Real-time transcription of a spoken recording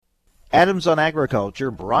Adams on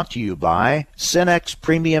Agriculture brought to you by Cenex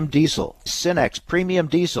Premium Diesel. Cenex Premium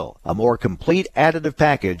Diesel, a more complete additive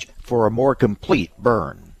package for a more complete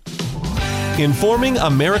burn. Informing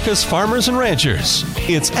America's farmers and ranchers,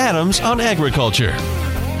 it's Adams on Agriculture.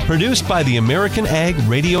 Produced by the American Ag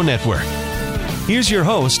Radio Network. Here's your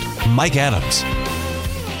host, Mike Adams.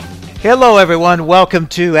 Hello, everyone. Welcome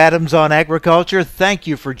to Adams on Agriculture. Thank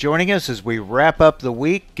you for joining us as we wrap up the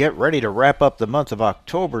week. Get ready to wrap up the month of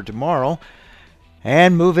October tomorrow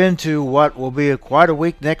and move into what will be quite a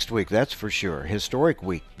week next week, that's for sure. Historic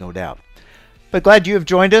week, no doubt. But glad you have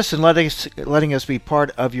joined us and letting us be part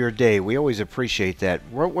of your day. We always appreciate that.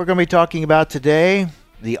 What we're going to be talking about today,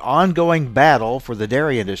 the ongoing battle for the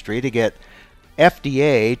dairy industry to get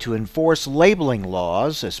FDA to enforce labeling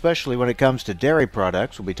laws, especially when it comes to dairy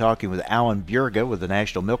products. We'll be talking with Alan Bjerga with the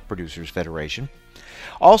National Milk Producers Federation.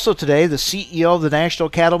 Also today, the CEO of the National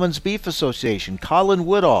Cattlemen's Beef Association, Colin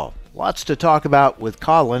Woodall. Lots to talk about with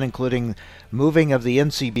Colin, including moving of the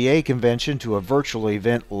NCBA convention to a virtual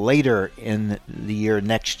event later in the year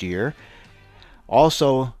next year.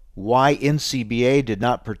 Also, why NCBA did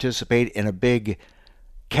not participate in a big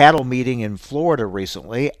cattle meeting in Florida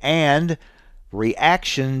recently, and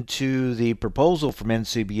reaction to the proposal from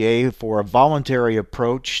NCBA for a voluntary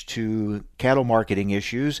approach to cattle marketing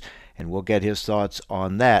issues, and we'll get his thoughts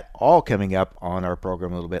on that, all coming up on our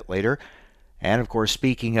program a little bit later. And of course,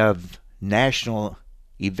 speaking of national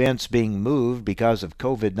events being moved because of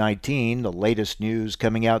COVID-19, the latest news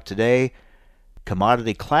coming out today,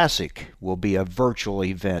 Commodity Classic will be a virtual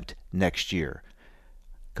event next year.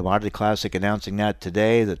 Commodity Classic announcing that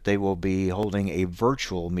today, that they will be holding a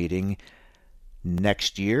virtual meeting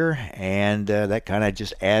next year, and that kind of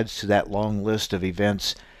just adds to that long list of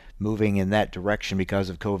events moving in that direction because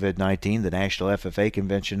of COVID-19. The National FFA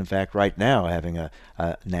Convention, in fact, right now having a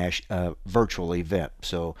virtual event.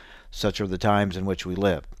 So such are the times in which we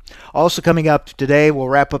live. Also coming up today, we'll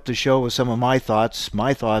wrap up the show with some of my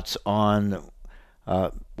thoughts on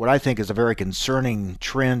what I think is a very concerning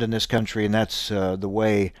trend in this country, and that's the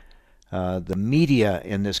way the media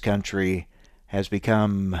in this country has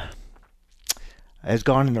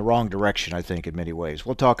gone in the wrong direction, I think, in many ways.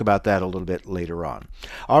 We'll talk about that a little bit later on.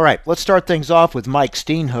 All right, let's start things off with Mike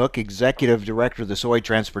Steenhoek, Executive Director of the Soy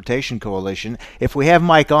Transportation Coalition. If we have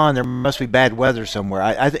Mike on, there must be bad weather somewhere.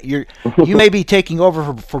 I think you may be taking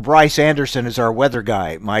over for Bryce Anderson as our weather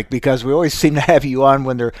guy, Mike, because we always seem to have you on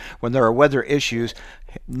when there are weather issues.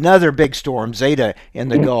 Another big storm, Zeta, in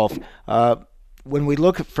the Gulf. When we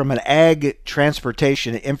look from an ag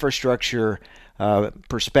transportation infrastructure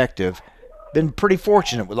perspective, been pretty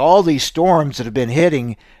fortunate with all these storms that have been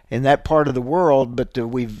hitting in that part of the world, but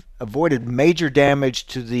we've avoided major damage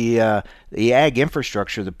to the ag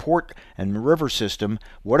infrastructure, the port and river system.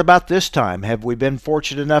 What about this time? Have we been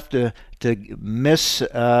fortunate enough to miss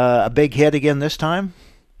a big hit again this time?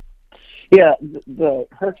 Yeah, the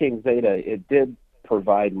Hurricane Zeta, it did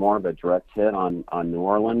provide more of a direct hit on New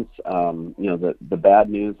Orleans. The bad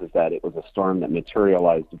news is that it was a storm that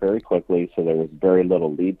materialized very quickly, so there was very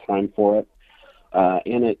little lead time for it.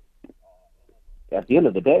 And it, at the end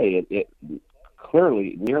of the day, it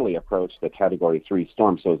clearly nearly approached the Category 3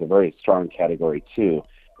 storm, so it was a very strong Category 2.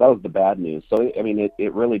 That was the bad news. So,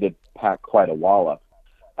 it really did pack quite a wallop.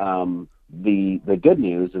 The good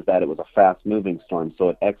news is that it was a fast-moving storm, so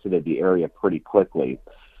it exited the area pretty quickly.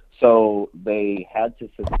 So they had to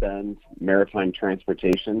suspend maritime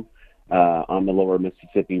transportation on the lower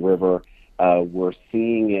Mississippi River. We're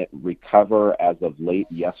seeing it recover as of late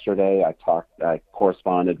yesterday. I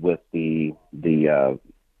corresponded with the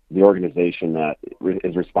organization that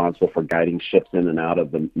is responsible for guiding ships in and out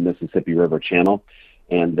of the Mississippi River Channel,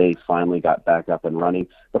 and they finally got back up and running.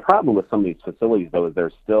 The problem with some of these facilities, though, is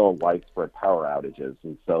there's still widespread power outages,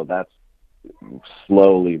 and so that's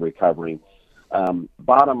slowly recovering.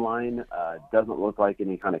 Bottom line, doesn't look like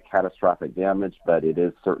any kind of catastrophic damage, but it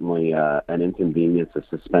is certainly an inconvenience, a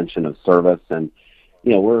suspension of service. And,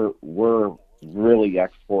 we're really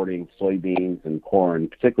exporting soybeans and corn,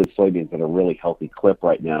 particularly soybeans, at a really healthy clip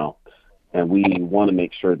right now. And we want to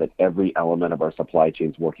make sure that every element of our supply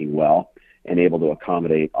chain is working well and able to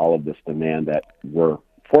accommodate all of this demand that we're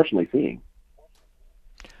fortunately seeing.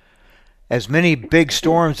 As many big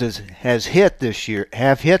storms as have hit this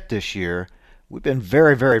year, we've been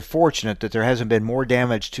very, very fortunate that there hasn't been more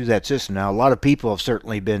damage to that system. Now, a lot of people have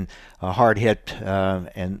certainly been hard hit,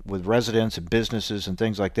 and with residents and businesses and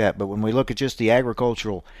things like that. But when we look at just the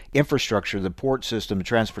agricultural infrastructure, the port system, the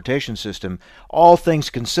transportation system, all things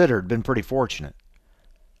considered, been pretty fortunate.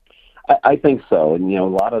 I think so. And, a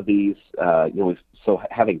lot of these, so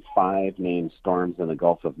having 5 named storms in the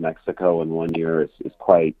Gulf of Mexico in one year is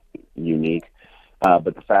quite, unique.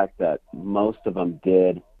 But the fact that most of them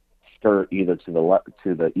did skirt either to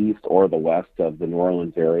the east or the west of the New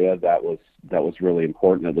Orleans area, that was really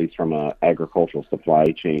important, at least from an agricultural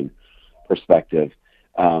supply chain perspective.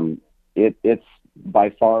 It's by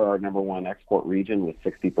far our number one export region, with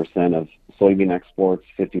 60% of soybean exports,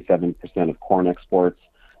 57% of corn exports.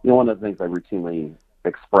 One of the things I routinely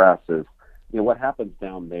express is, what happens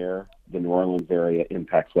down there, the New Orleans area,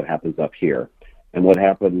 impacts what happens up here, and what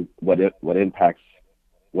happens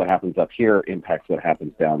up here impacts what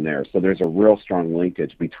happens down there. So there's a real strong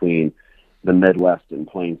linkage between the Midwest and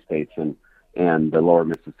Plain states and the lower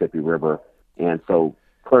Mississippi River. And so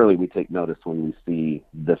clearly we take notice when we see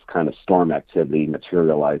this kind of storm activity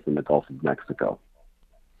materialize in the Gulf of Mexico.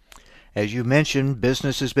 As you mentioned,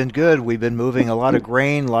 business has been good. We've been moving a lot of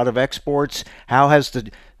grain, a lot of exports. How has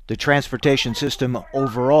the transportation system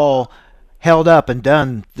overall held up and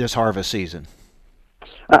done this harvest season?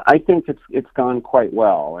 I think it's gone quite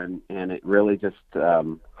well, and it really just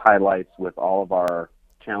highlights, with all of our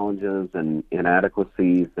challenges and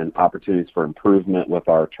inadequacies and opportunities for improvement with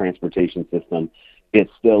our transportation system, it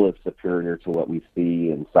still is superior to what we see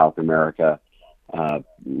in South America,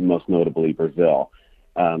 most notably Brazil.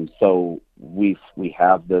 So we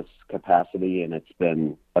have this capacity, and it's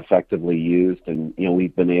been effectively used, and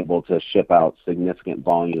we've been able to ship out significant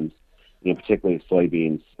volumes, particularly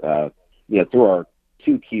soybeans, through our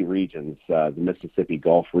two key regions, the Mississippi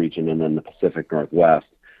Gulf region and then the Pacific Northwest.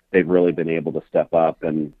 They've really been able to step up,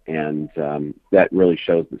 and that really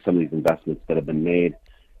shows that some of these investments that have been made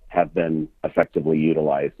have been effectively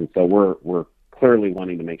utilized. And so we're clearly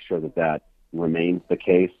wanting to make sure that remains the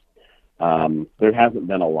case. There hasn't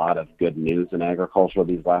been a lot of good news in agriculture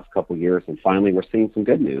these last couple of years, and finally we're seeing some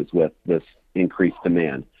good news with this increased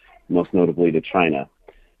demand, most notably to China.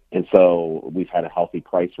 And so we've had a healthy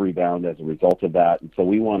price rebound as a result of that. And so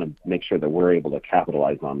we want to make sure that we're able to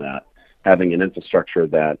capitalize on that. Having an infrastructure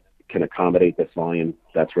that can accommodate this volume,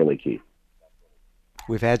 that's really key.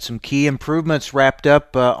 We've had some key improvements wrapped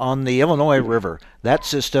up on the Illinois River. That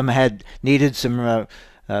system had needed some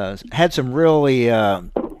really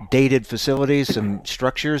dated facilities, some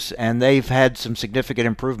structures, and they've had some significant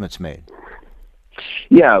improvements made.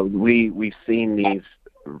 Yeah, we've seen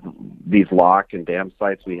these lock and dam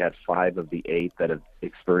sites. We had 5 of the 8 that have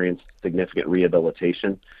experienced significant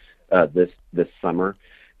rehabilitation this summer,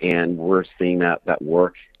 and we're seeing that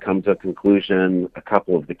work come to a conclusion. A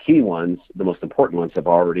couple of the key ones, the most important ones, have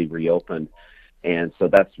already reopened, and so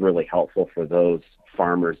that's really helpful for those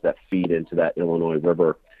farmers that feed into that Illinois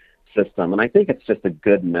River system. And I think it's just a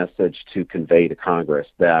good message to convey to Congress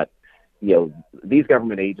that these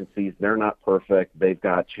government agencies, they're not perfect, they've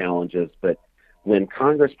got challenges, but when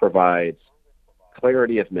Congress provides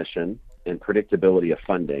clarity of mission and predictability of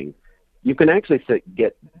funding, you can actually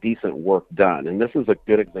get decent work done. And this is a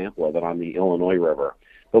good example of it on the Illinois River.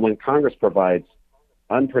 But when Congress provides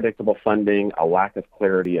unpredictable funding, a lack of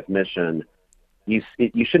clarity of mission, you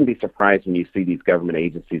shouldn't be surprised when you see these government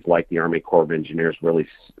agencies like the Army Corps of Engineers really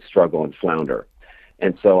struggle and flounder.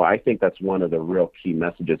 And so I think that's one of the real key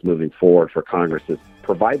messages moving forward for Congress, is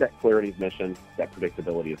provide that clarity of mission, that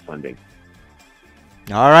predictability of funding.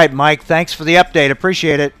 All right, Mike, thanks for the update.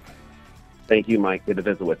 Appreciate it. Thank you, Mike. Good to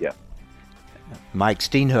visit with you. Mike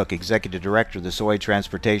Steenhoek, Executive Director of the Soy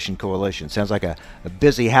Transportation Coalition. Sounds like a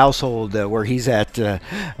busy household where he's at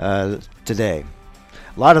today.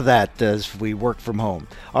 A lot of that as we work from home.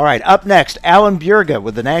 All right, up next, Alan Bjerga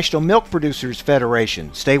with the National Milk Producers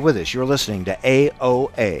Federation. Stay with us. You're listening to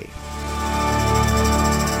AOA.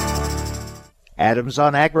 Adams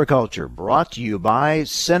on Agriculture, brought to you by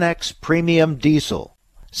Cenex Premium Diesel.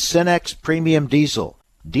 Cenex Premium Diesel,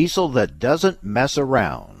 diesel that doesn't mess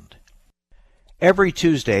around. Every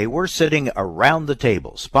Tuesday, we're sitting around the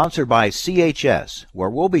table, sponsored by CHS, where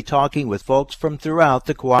we'll be talking with folks from throughout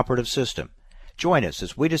the cooperative system. Join us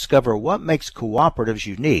as we discover what makes cooperatives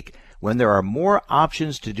unique when there are more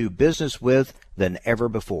options to do business with than ever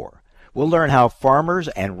before. We'll learn how farmers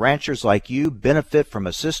and ranchers like you benefit from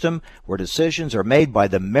a system where decisions are made by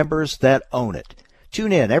the members that own it.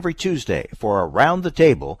 Tune in every Tuesday for Around the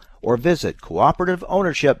Table, or visit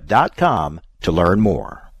cooperativeownership.com to learn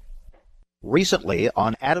more. Recently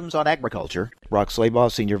on Adams on Agriculture, Brock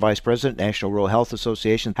Slabaugh, Senior Vice President, National Rural Health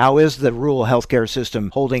Association. How is the rural healthcare system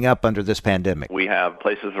holding up under this pandemic? We have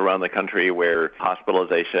places around the country where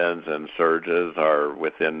hospitalizations and surges are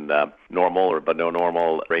within normal or below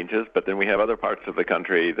normal ranges, but then we have other parts of the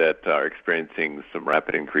country that are experiencing some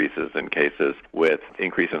rapid increases in cases, with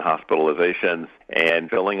increase in hospitalizations and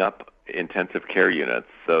filling up intensive care units.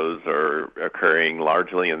 Those are occurring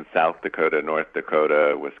largely in South Dakota, North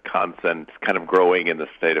Dakota, Wisconsin, kind of growing in the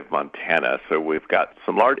state of Montana. So we've got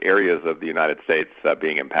some large areas of the United States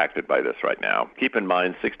being impacted by this right now. Keep in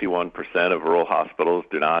mind, 61% of rural hospitals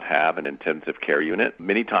do not have an intensive care unit.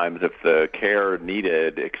 Many times, if the care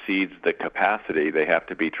needed exceeds the capacity, they have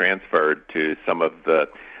to be transferred to some of the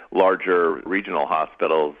larger regional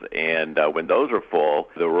hospitals, and when those are full,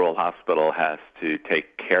 the rural hospital has to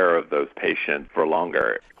take care of those patients for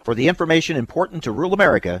longer. For the information important to rural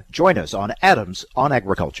America, join us on Adams on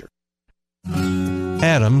Agriculture.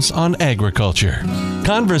 Adams on Agriculture.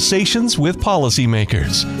 Conversations with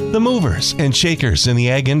policymakers, the movers and shakers in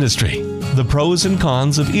the ag industry, the pros and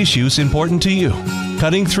cons of issues important to you,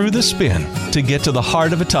 cutting through the spin to get to the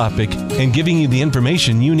heart of a topic and giving you the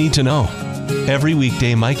information you need to know. Every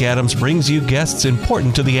weekday, Mike Adams brings you guests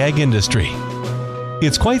important to the ag industry.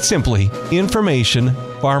 It's quite simply information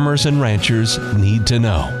farmers and ranchers need to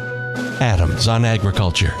know. Adams on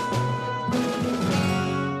Agriculture.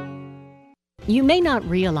 You may not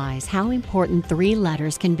realize how important 3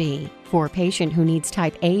 letters can be. For a patient who needs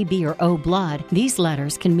type A, B, or O blood, these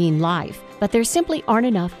letters can mean life, but there simply aren't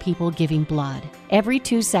enough people giving blood. Every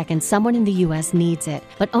 2 seconds, someone in the U.S. needs it,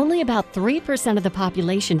 but only about 3% of the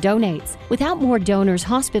population donates. Without more donors,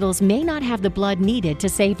 hospitals may not have the blood needed to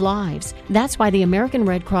save lives. That's why the American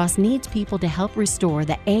Red Cross needs people to help restore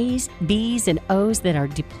the A's, B's, and O's that are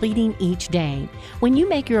depleting each day. When you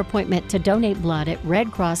make your appointment to donate blood at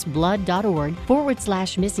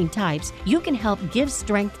redcrossblood.org/missing types, you can help give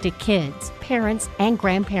strength to kids, parents, and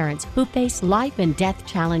grandparents who face life and death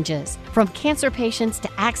challenges. From cancer patients to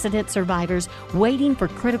accident survivors waiting for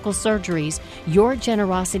critical surgeries, your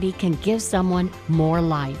generosity can give someone more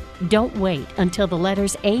life. Don't wait until the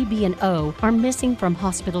letters A, B, and O are missing from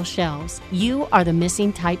hospital shelves. You are the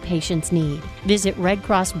missing type patients need. Visit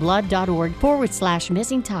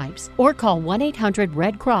redcrossblood.org/missing types or call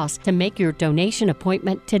 1-800-RED-CROSS to make your donation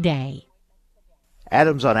appointment today.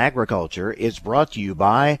 Adams on Agriculture is brought to you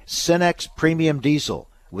by Cenex Premium Diesel.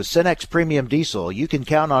 With Cenex Premium Diesel, you can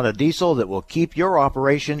count on a diesel that will keep your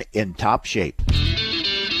operation in top shape.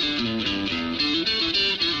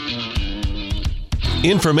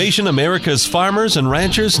 Information America's farmers and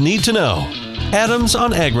ranchers need to know. Adams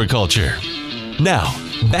on Agriculture. Now,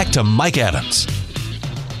 back to Mike Adams.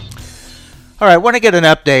 All right, I want to get an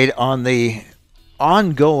update on the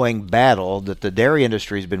ongoing battle that the dairy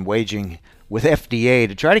industry has been waging with FDA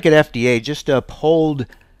to try to get FDA just to uphold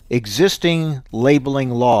existing labeling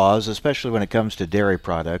laws, especially when it comes to dairy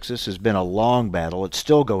products. This has been a long battle. It's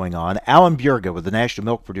still going on. Alan Bjerga with the National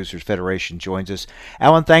Milk Producers Federation joins us.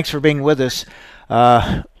 Alan, thanks for being with us.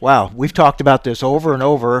 Wow, we've talked about this over and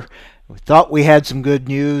over. We thought we had some good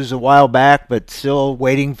news a while back, but still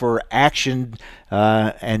waiting for action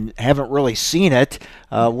and haven't really seen it.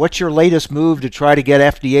 What's your latest move to try to get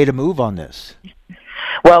FDA to move on this?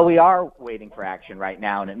 Well, we are waiting for action right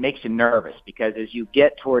now, and it makes you nervous because as you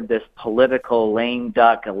get toward this political lame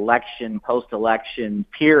duck election, post-election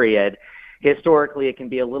period, historically it can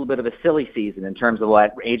be a little bit of a silly season in terms of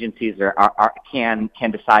what agencies can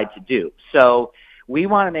decide to do. So we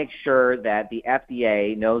want to make sure that the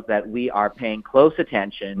FDA knows that we are paying close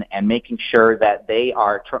attention and making sure that they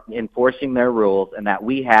are enforcing their rules and that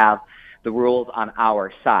we have the rules on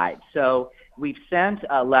our side. So we've sent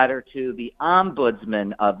a letter to the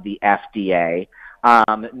ombudsman of the FDA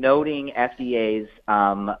noting FDA's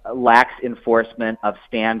lax enforcement of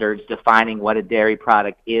standards defining what a dairy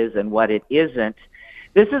product is and what it isn't.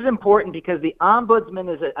 This is important because the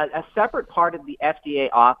ombudsman is a separate part of the FDA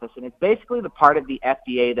office, and it's basically the part of the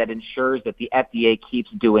FDA that ensures that the FDA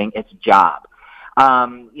keeps doing its job.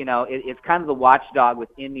 It's kind of the watchdog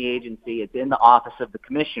within the agency. It's in the office of the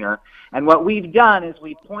commissioner. And what we've done is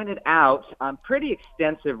we pointed out pretty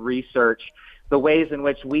extensive research the ways in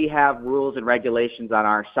which we have rules and regulations on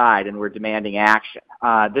our side, and we're demanding action.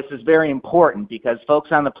 This is very important because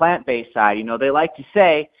folks on the plant-based side, they like to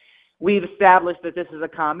say, we've established that this is a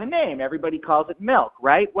common name. Everybody calls it milk,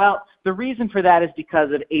 right? Well, the reason for that is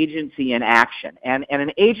because of agency inaction. And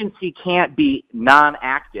an agency can't be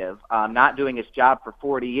non-active, not doing its job for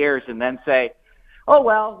 40 years, and then say, oh,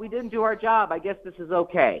 well, we didn't do our job. I guess this is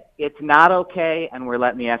okay. It's not okay, and we're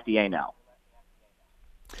letting the FDA know.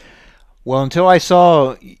 Well, until I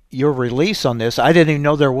saw your release on this, I didn't even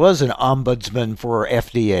know there was an ombudsman for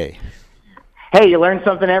FDA. Hey, you learn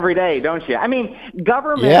something every day, don't you? I mean,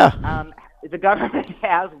 government, the government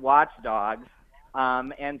has watchdogs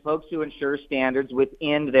and folks who ensure standards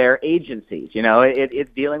within their agencies.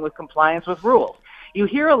 It's dealing with compliance with rules. You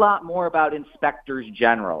hear a lot more about inspectors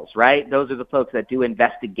generals, right? Those are the folks that do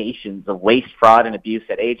investigations of waste, fraud, and abuse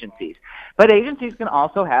at agencies. But agencies can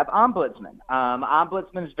also have ombudsmen.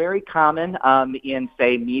 Ombudsman is very common in,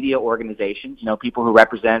 say, media organizations, people who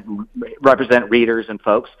represent readers and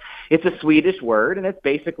folks. It's a Swedish word, and it's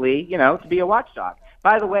basically, to be a watchdog.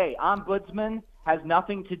 By the way, ombudsman has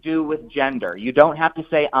nothing to do with gender. You don't have to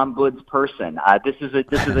say ombudsperson. This is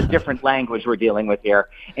a different language we're dealing with here,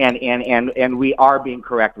 and we are being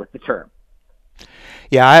correct with the term.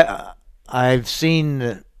 Yeah, I've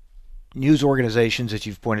seen news organizations that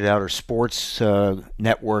you've pointed out, or sports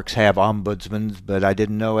networks have ombudsmen, but I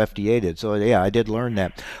didn't know FDA did. So yeah, I did learn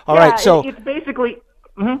that. All right, so it's basically.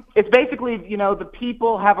 It's basically, the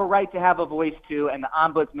people have a right to have a voice too, and the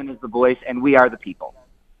ombudsman is the voice, and we are the people.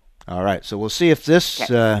 All right, so we'll see if this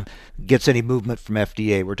gets any movement from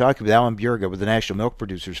FDA. We're talking with Alan Bjerga with the National Milk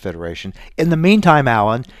Producers Federation. In the meantime,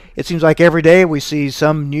 Alan, it seems like every day we see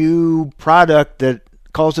some new product that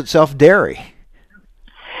calls itself dairy.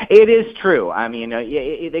 It is true. I mean,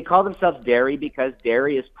 they call themselves dairy because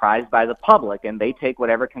dairy is prized by the public, and they take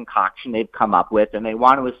whatever concoction they've come up with, and they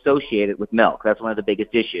want to associate it with milk. That's one of the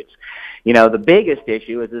biggest issues. The biggest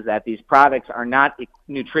issue is that these products are not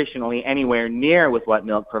nutritionally anywhere near with what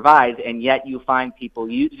milk provides, and yet you find people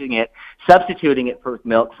using it, substituting it for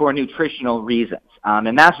milk for nutritional reasons.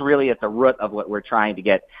 And that's really at the root of what we're trying to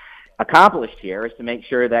get accomplished here, is to make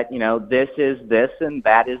sure that, this is this and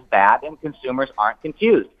that is that, and consumers aren't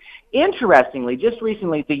confused. Interestingly, just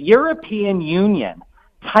recently, the European Union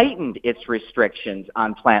tightened its restrictions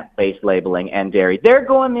on plant-based labeling and dairy. They're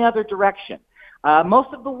going the other direction.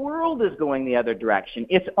 Most of the world is going the other direction.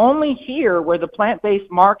 It's only here where the plant-based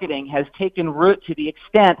marketing has taken root to the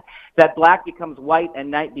extent that black becomes white and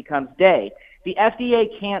night becomes day. The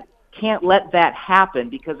FDA can't let that happen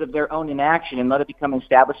because of their own inaction and let it become an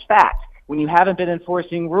established fact. When you haven't been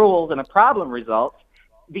enforcing rules and a problem results,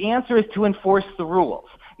 the answer is to enforce the rules,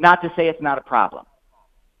 not to say it's not a problem.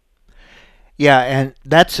 Yeah, and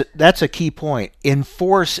that's a key point.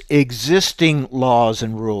 Enforce existing laws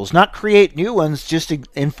and rules, not create new ones, just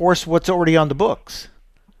enforce what's already on the books.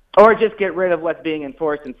 Or just get rid of what's being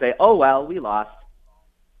enforced and say, oh, well, we lost.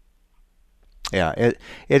 Yeah,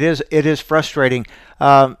 it is frustrating.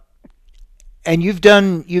 And you've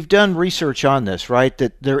done research on this, right?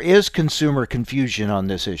 That there is consumer confusion on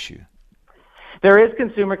this issue. There is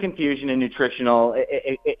consumer confusion in nutritional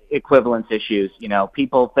equivalence issues.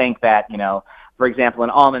 People think that, for example, an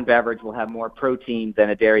almond beverage will have more protein than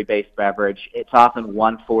a dairy-based beverage. It's often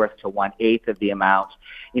 1/4 to 1/8 of the amount.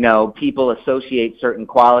 People associate certain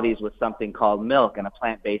qualities with something called milk, and a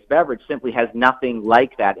plant-based beverage simply has nothing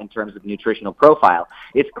like that in terms of nutritional profile.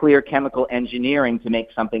 It's clear chemical engineering to make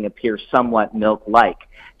something appear somewhat milk-like.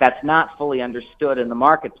 That's not fully understood in the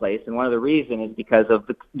marketplace, and one of the reasons is because of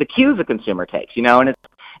the cues a consumer takes, and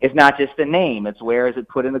it's not just the name, it's where is it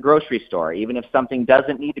put in the grocery store. Even if something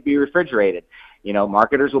doesn't need to be refrigerated,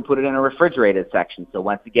 marketers will put it in a refrigerated section, so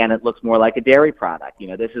once again it looks more like a dairy product.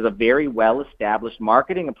 This is a very well-established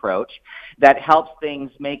marketing approach that helps things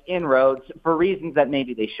make inroads for reasons that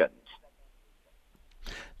maybe they shouldn't.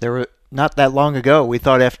 There were, not that long ago, we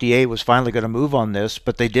thought FDA was finally going to move on this,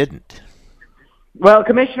 but they didn't. Well,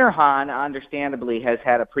 Commissioner Hahn, understandably, has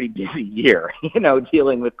had a pretty busy year,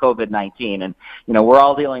 dealing with COVID-19. And, we're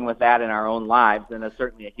all dealing with that in our own lives, and it's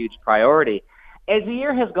certainly a huge priority. As the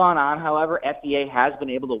year has gone on, however, FDA has been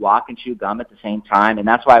able to walk and chew gum at the same time, and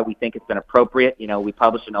that's why we think it's been appropriate. We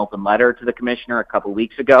published an open letter to the commissioner a couple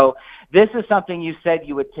weeks ago. This is something you said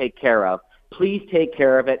you would take care of. Please take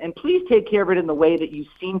care of it, and please take care of it in the way that you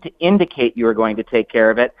seem to indicate you are going to take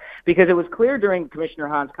care of it, because it was clear during Commissioner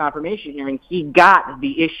Hahn's confirmation hearing he got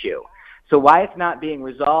the issue. So why it's not being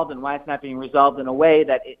resolved and why it's not being resolved in a way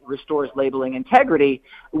that it restores labeling integrity,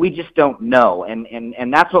 we just don't know.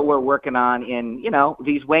 And that's what we're working on in,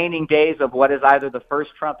 these waning days of what is either the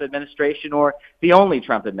first Trump administration or the only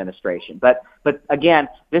Trump administration. But again,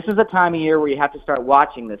 this is a time of year where you have to start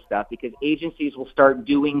watching this stuff, because agencies will start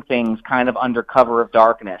doing things kind of under cover of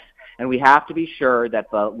darkness. And we have to be sure that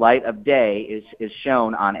the light of day is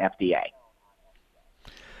shown on FDA.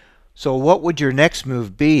 So what would your next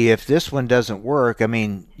move be if this one doesn't work? I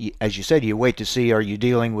mean, as you said, you wait to see, are you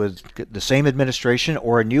dealing with the same administration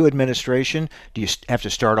or a new administration? Do you have to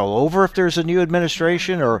start all over if there's a new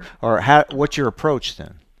administration, or what's your approach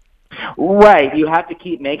then? Right. You have to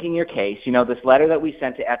keep making your case. This letter that we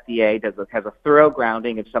sent to FDA has a thorough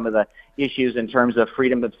grounding of some of the issues in terms of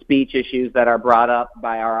freedom of speech issues that are brought up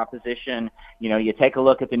by our opposition. You take a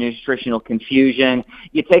look at the nutritional confusion.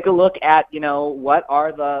 You take a look at, what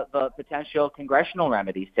are the potential congressional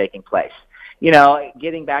remedies taking place.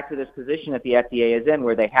 getting back to this position that the FDA is in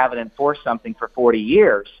where they haven't enforced something for 40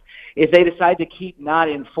 years, if they decide to keep not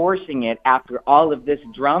enforcing it after all of this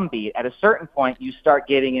drumbeat, at a certain point you start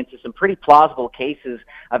getting into some pretty plausible cases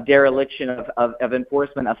of dereliction of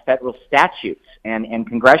enforcement of federal statutes and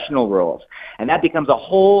congressional rules. And that becomes a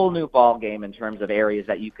whole new ballgame in terms of areas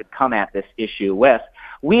that you could come at this issue with.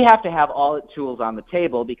 We have to have all the tools on the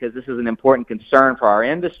table because this is an important concern for our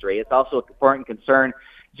industry. It's also an important concern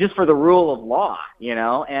just for the rule of law,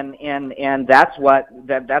 and that's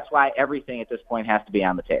why everything at this point has to be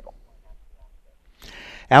on the table.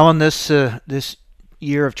 Alan, this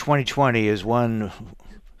year of 2020 is one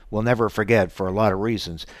we'll never forget for a lot of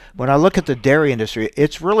reasons. When I look at the dairy industry,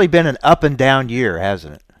 it's really been an up and down year,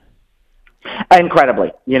 hasn't it?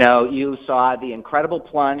 Incredibly. You saw the incredible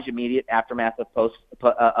plunge, immediate aftermath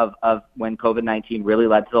of when COVID-19 really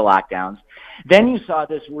led to the lockdowns. Then you saw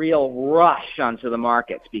this real rush onto the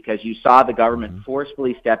markets because you saw the government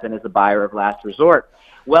forcefully step in as the buyer of last resort.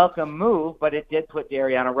 Welcome move, but it did put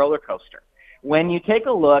dairy on a roller coaster. When you take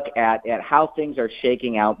a look at how things are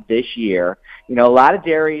shaking out this year, a lot of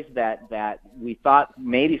dairies that we thought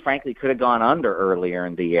maybe frankly could have gone under earlier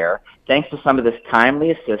in the year, thanks to some of this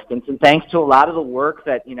timely assistance and thanks to a lot of the work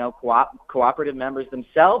that, cooperative members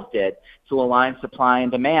themselves did to align supply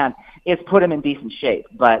and demand, it's put them in decent shape.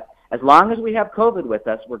 But as long as we have COVID with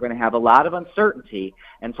us, we're going to have a lot of uncertainty,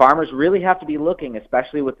 and farmers really have to be looking,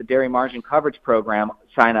 especially with the Dairy Margin Coverage Program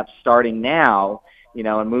sign-ups starting now,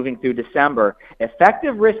 and moving through December.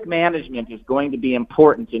 Effective risk management is going to be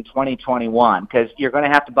important in 2021 because you're going to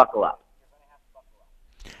have to buckle up.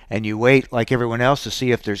 And you wait, like everyone else, to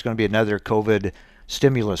see if there's going to be another COVID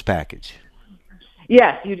stimulus package.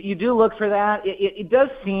 Yes, you do look for that. It does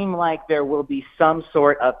seem like there will be some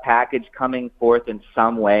sort of package coming forth in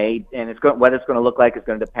some way, and what it's going to look like is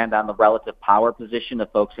going to depend on the relative power position of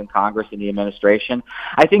folks in Congress and the administration.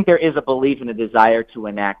 I think there is a belief and a desire to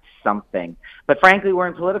enact something. But frankly, we're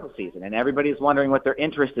in political season, and everybody's wondering what their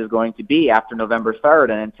interest is going to be after November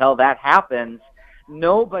 3rd, and until that happens,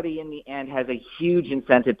 nobody in the end has a huge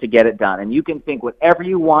incentive to get it done. And you can think whatever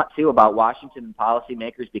you want to about Washington and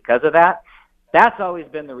policymakers because of that. That's always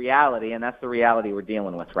been the reality, and that's the reality we're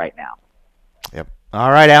dealing with right now. Yep. All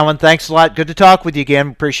right, Alan, thanks a lot. Good to talk with you again.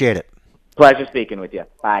 Appreciate it. Pleasure speaking with you.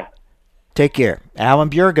 Bye. Take care. Alan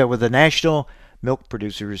Bjerga with the National Milk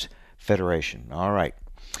Producers Federation. All right.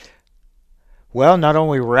 Well, not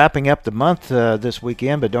only wrapping up the month this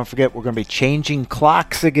weekend, but don't forget we're going to be changing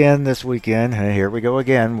clocks again this weekend. Here we go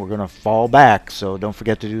again. We're going to fall back, so don't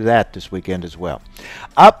forget to do that this weekend as well.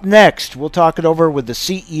 Up next, we'll talk it over with the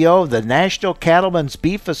CEO of the National Cattlemen's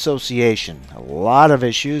Beef Association. A lot of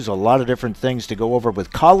issues, a lot of different things to go over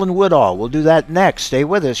with Colin Woodall. We'll do that next. Stay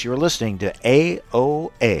with us. You're listening to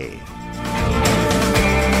AOA.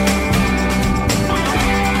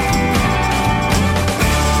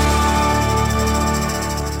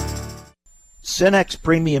 Cenex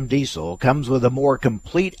Premium Diesel comes with a more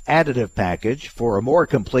complete additive package for a more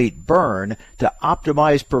complete burn to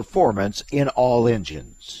optimize performance in all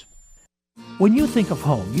engines. When you think of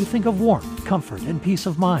home, you think of warmth, comfort, and peace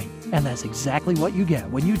of mind. And that's exactly what you get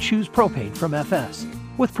when you choose propane from FS.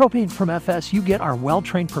 With propane from FS, you get our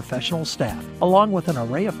well-trained professional staff, along with an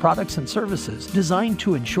array of products and services designed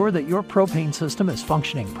to ensure that your propane system is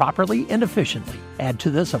functioning properly and efficiently. Add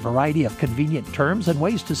to this a variety of convenient terms and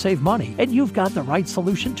ways to save money, and you've got the right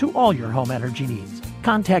solution to all your home energy needs.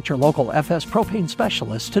 Contact your local FS Propane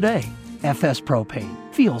specialist today. FS Propane.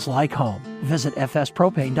 Feels like home. Visit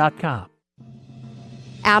fspropane.com.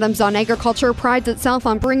 Adams on Agriculture prides itself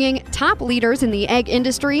on bringing top leaders in the egg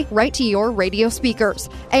industry right to your radio speakers.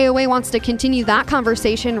 AOA wants to continue that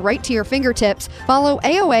conversation right to your fingertips. Follow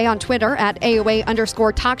AOA on Twitter at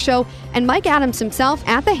AOA_talkshow and Mike Adams himself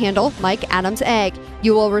at the handle Mike Adams Egg.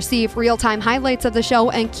 You will receive real-time highlights of the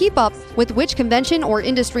show and keep up with which convention or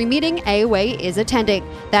industry meeting AOA is attending.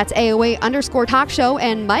 That's AOA_talkshow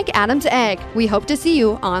and Mike Adams Egg. We hope to see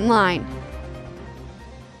you online.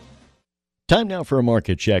 Time now for a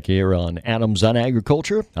market check here on Adams on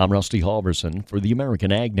Agriculture. I'm Rusty Halverson for the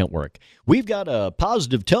American Ag Network. We've got a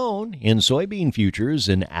positive tone in soybean futures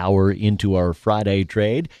an hour into our Friday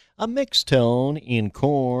trade, a mixed tone in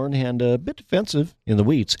corn, and a bit defensive in the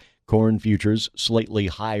wheats. Corn futures slightly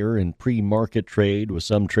higher in pre-market trade, with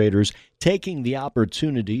some traders taking the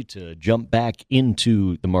opportunity to jump back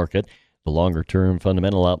into the market. The longer-term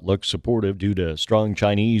fundamental outlook supportive due to strong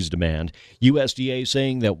Chinese demand. USDA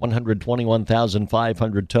saying that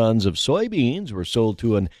 121,500 tons of soybeans were sold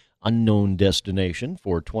to an unknown destination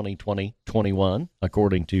for 2020-21,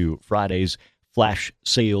 according to Friday's flash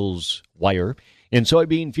sales wire. In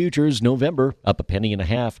soybean futures, November up 1.5 pennies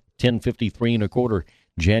 10.53 1/4.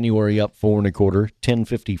 January up 4 1/4,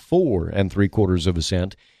 10.54 3/4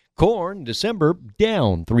 cents. Corn, December,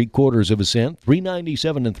 down 3/4 cent,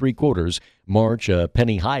 3.97 3/4. March, a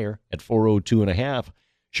penny higher at 4.02 1/2.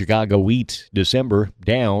 Chicago wheat, December,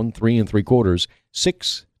 down 3 3/4,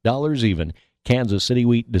 $6 even. Kansas City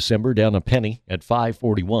wheat, December, down a penny at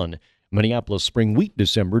 5.41. Minneapolis spring wheat,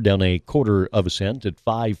 December, down 1/4 cent at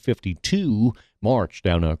 5.52. March,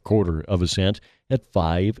 down 1/4 cent at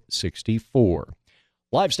 5.64.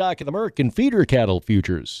 Livestock and American feeder cattle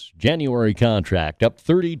futures. January contract up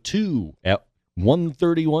 32 at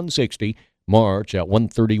 131.60. March at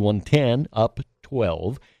 131.10, up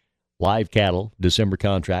 12. Live cattle, December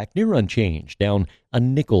contract, near unchanged, down a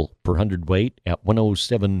nickel per hundredweight at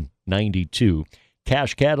 107.92.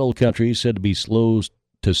 Cash cattle country said to be slow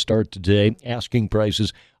to start today. Asking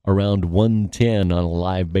prices around 110 on a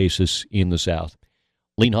live basis in the south.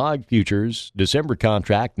 Lean hog futures, December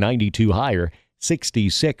contract, 92 higher,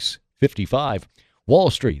 66.55. Wall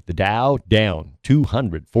Street, the Dow down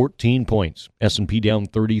 214 points. S&P down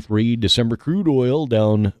 33. December crude oil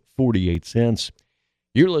down 48 cents.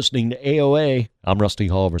 You're listening to AOA. I'm Rusty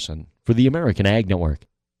Halverson for the American Ag Network.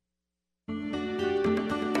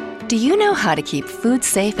 Do you know how to keep food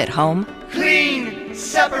safe at home? Clean,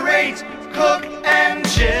 separate, cook, and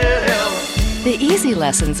chill. The easy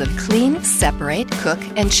lessons of clean, separate, cook,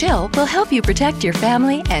 and chill will help you protect your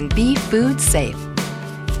family and be food safe.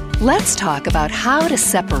 Let's talk about how to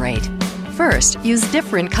separate. First, use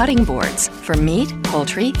different cutting boards for meat,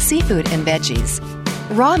 poultry, seafood, and veggies.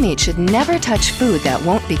 Raw meat should never touch food that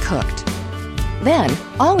won't be cooked. Then,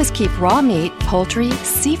 always keep raw meat, poultry,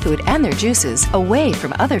 seafood, and their juices away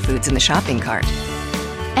from other foods in the shopping cart.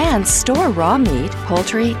 And store raw meat,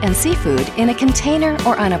 poultry, and seafood in a container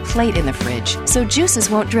or on a plate in the fridge so juices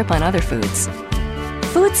won't drip on other foods.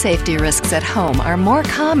 Food safety risks at home are more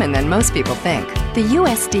common than most people think. The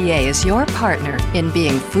USDA is your partner in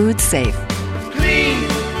being food safe. Clean,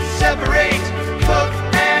 separate, cook,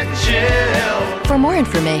 and chill. For more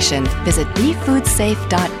information, visit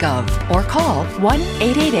befoodsafe.gov or call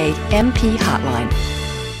 1-888-MP-HOTLINE.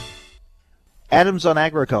 Adams on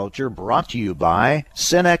Agriculture brought to you by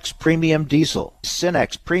Cenex Premium Diesel.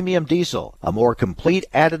 Cenex Premium Diesel, a more complete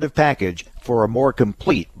additive package for a more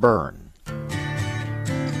complete burn.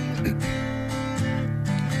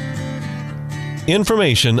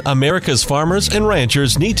 Information America's farmers and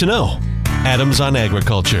ranchers need to know. Adams on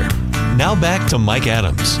Agriculture. Now back to Mike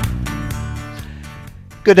Adams.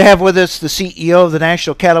 Good to have with us the CEO of the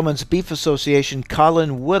National Cattlemen's Beef Association,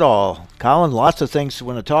 Colin Woodall. Colin, lots of things we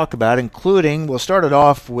want to talk about, including, we'll start it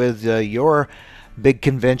off with your big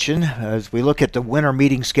convention. As we look at the winter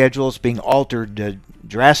meeting schedules being altered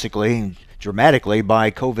dramatically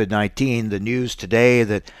by COVID-19. The news today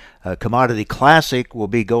that Commodity Classic will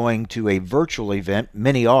be going to a virtual event.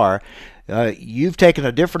 Many are. You've taken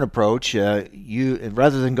a different approach.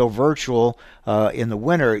 Rather than go virtual in the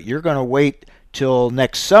winter, you're going to wait till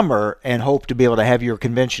next summer and hope to be able to have your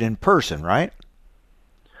convention in person, right?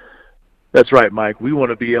 That's right, Mike. We want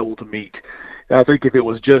to be able to meet. I think if it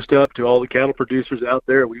was just up to all the cattle producers out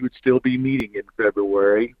there, we would still be meeting in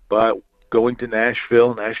February. But going to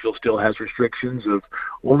Nashville still has restrictions of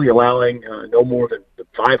only allowing no more than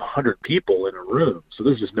 500 people in a room. So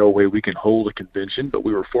there's just no way we can hold a convention, but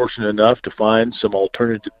we were fortunate enough to find some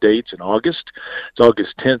alternative dates in August. It's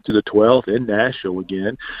August 10th to the 12th in Nashville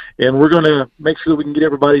again. And we're going to make sure that we can get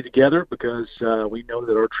everybody together because we know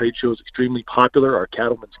that our trade show is extremely popular. Our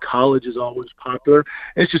Cattlemen's College is always popular.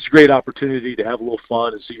 And it's just a great opportunity to have a little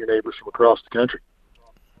fun and see your neighbors from across the country.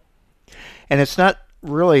 And it's not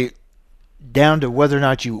really down to whether or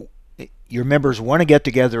not your members want to get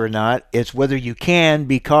together or not. It's whether you can,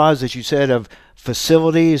 because, as you said, of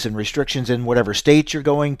facilities and restrictions in whatever state you're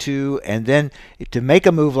going to. And then to make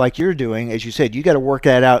a move like you're doing, as you said, you got to work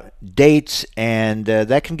that out, dates, and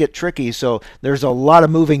that can get tricky. So there's a lot of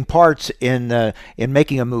moving parts in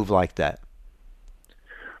making a move like that.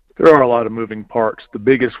 There are a lot of moving parts. The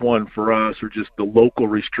biggest one for us are just the local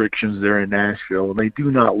restrictions there in Nashville, and they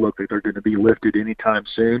do not look like they're going to be lifted anytime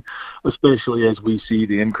soon, especially as we see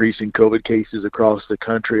the increasing COVID cases across the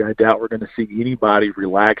country. I doubt we're going to see anybody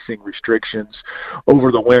relaxing restrictions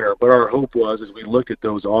over the winter, but our hope was, as we looked at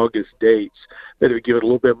those August dates, that it would give it a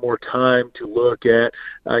little bit more time to look at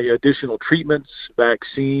additional treatments,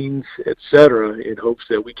 vaccines, et cetera, in hopes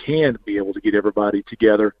that we can be able to get everybody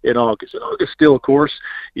together in August. And August still, of course,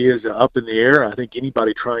 is is up in the air. I think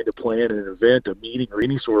anybody trying to plan an event, a meeting, or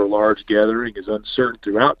any sort of large gathering is uncertain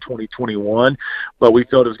throughout 2021, but we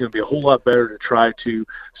felt it was going to be a whole lot better to try to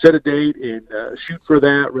set a date and shoot for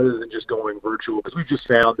that rather than just going virtual, because we've just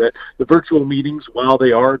found that the virtual meetings, while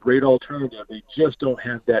they are a great alternative, they just don't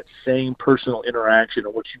have that same personal interaction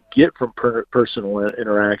or what you get from personal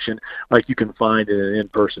interaction like you can find in an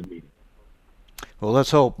in-person meeting. Well,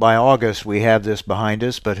 let's hope by August we have this behind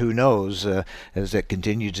us, but who knows as it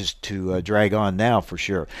continues to drag on now for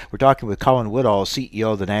sure. We're talking with Colin Woodall,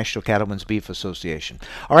 CEO of the National Cattlemen's Beef Association.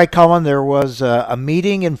 All right, Colin, there was a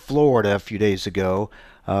meeting in Florida a few days ago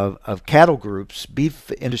of cattle groups,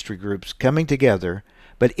 beef industry groups coming together,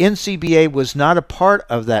 but NCBA was not a part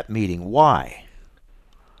of that meeting. Why?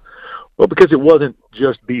 Well, because it wasn't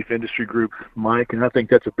just beef industry group, Mike, and I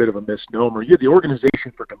think that's a bit of a misnomer. You had the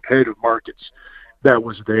Organization for Competitive Markets that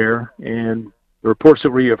was there, and the reports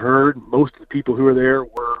that we have heard, most of the people who were there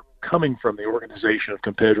were coming from the Organization of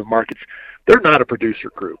Competitive Markets. They're not a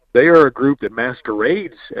producer group. They are a group that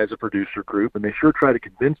masquerades as a producer group, and they sure try to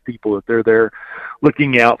convince people that they're there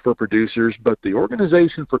looking out for producers. But the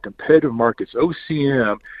Organization for Competitive Markets,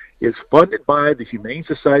 OCM, is funded by the Humane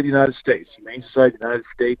Society of the United States. Humane Society of the United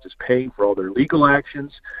States is paying for all their legal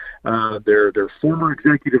actions. Their former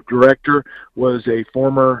executive director was a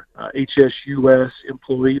former HSUS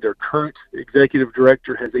employee. Their current executive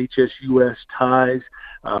director has HSUS ties.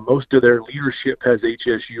 Most of their leadership has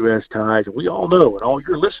HSUS ties. And we all know, and all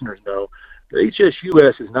your listeners know, the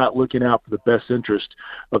HSUS is not looking out for the best interest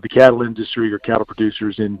of the cattle industry or cattle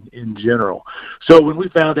producers in general. So when we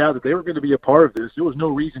found out that they were going to be a part of this, there was no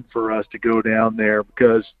reason for us to go down there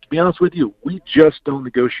because, to be honest with you, we just don't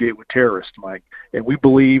negotiate with terrorists, Mike. And we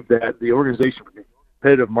believe that the Organization for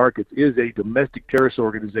Competitive Markets is a domestic terrorist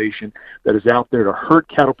organization that is out there to hurt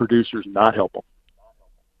cattle producers, not help them.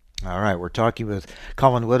 All right, we're talking with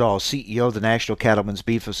Colin Woodall, CEO of the National Cattlemen's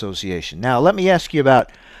Beef Association. Now, let me ask you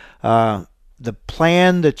about the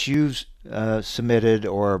plan that you've submitted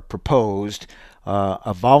or proposed,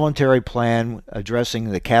 a voluntary plan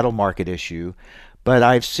addressing the cattle market issue, but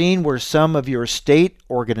I've seen where some of your state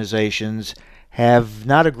organizations have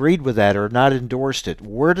not agreed with that or not endorsed it.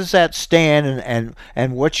 Where does that stand,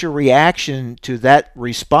 and what's your reaction to that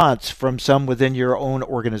response from some within your own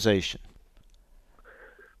organization?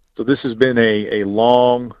 So this has been a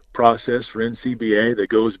long process for NCBA that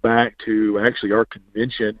goes back to actually our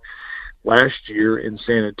convention last year in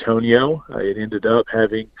San Antonio. It ended up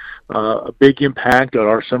having a big impact on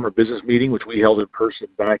our summer business meeting, which we held in person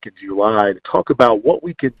back in July, to talk about what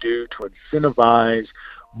we could do to incentivize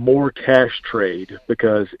more cash trade,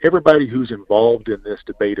 because everybody who's involved in this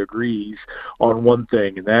debate agrees on one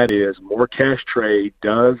thing, and that is more cash trade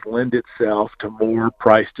does lend itself to more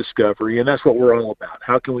price discovery, and that's what we're all about.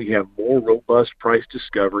 How can we have more robust price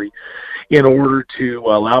discovery in order to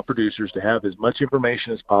allow producers to have as much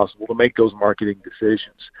information as possible to make those marketing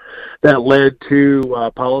decisions? That led to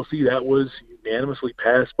policy that was unanimously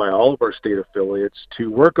passed by all of our state affiliates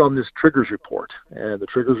to work on this triggers report. And the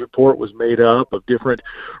triggers report was made up of different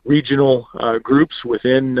regional groups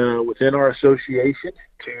within our association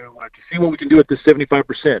to see what we can do at this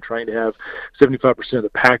 75%, trying to have 75% of the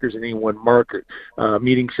packers in any one market,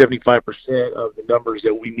 meeting 75% of the numbers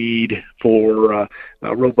that we need for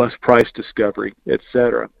robust price discovery, et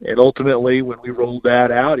cetera. And ultimately, when we rolled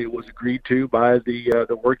that out, it was agreed to by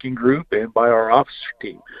the working group and by our officer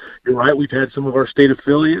team. You're right, we've had some of our state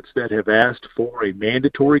affiliates that have asked for a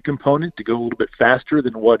mandatory component to go a little bit faster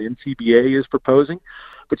than what NCBA is proposing.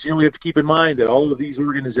 But, we have to keep in mind that all of these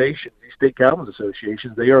organizations, these state cattlemen's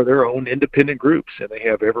associations, they are their own independent groups, and they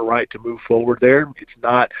have every right to move forward there. It's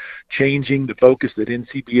not changing the focus that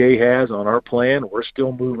NCBA has on our plan. We're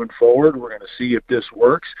still moving forward. We're going to see if this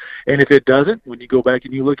works. And if it doesn't, when you go back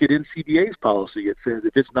and you look at NCBA's policy, it says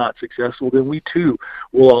if it's not successful, then we, too,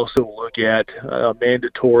 will also look at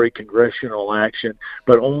mandatory congressional action,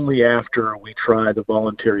 but only after we try the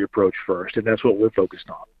voluntary approach first, and that's what we're focused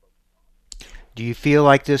on. Do you feel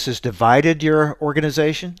like this has divided your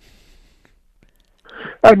organization?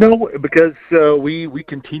 No, because we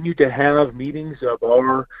continue to have meetings of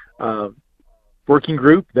our working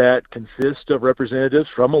group that consists of representatives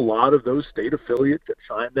from a lot of those state affiliates that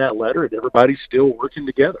signed that letter, and everybody's still working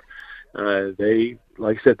together. They,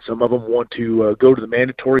 like I said, some of them want to go to the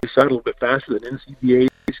mandatory side a little bit faster than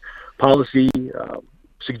NCBA's policy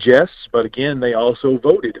suggests, but again, they also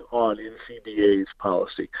voted on NCBA's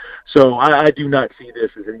policy. So I do not see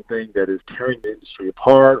this as anything that is tearing the industry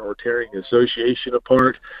apart or tearing the association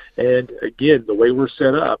apart. And again, the way we're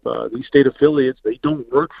set up, these state affiliates, they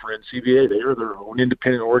don't work for NCBA. They are their own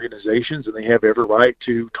independent organizations, and they have every right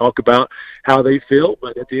to talk about how they feel.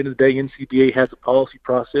 But at the end of the day, NCBA has a policy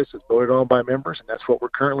process that's voted on by members, and that's what we're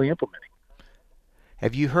currently implementing.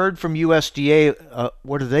 Have you heard from USDA?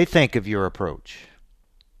 What do they think of your approach?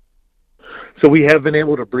 So we have been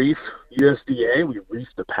able to brief USDA. We've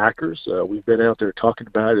briefed the packers. We've been out there talking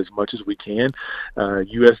about it as much as we can.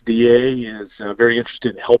 USDA is very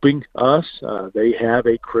interested in helping us. They have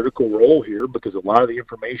a critical role here because a lot of the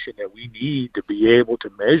information that we need to be able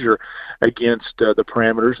to measure against the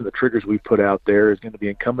parameters and the triggers we put out there is going to be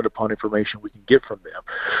incumbent upon information we can get from them.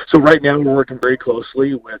 So right now we're working very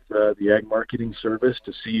closely with the Ag Marketing Service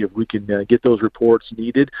to see if we can get those reports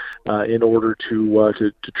needed in order to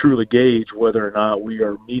truly gauge whether or not we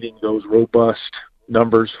are meeting those robust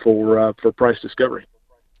numbers for price discovery.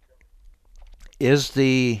 Is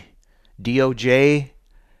the DOJ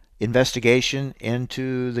investigation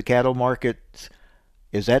into the cattle market,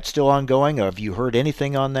 is that still ongoing? Have you heard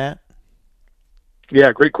anything on that?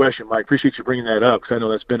 Yeah, great question, Mike. Appreciate you bringing that up because I know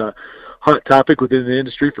that's been a hot topic within the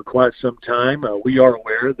industry for quite some time. We are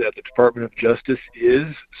aware that the Department of Justice is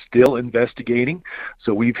still investigating.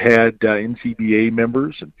 So we've had NCBA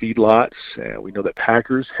members and feedlots. We know that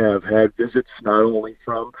packers have had visits not only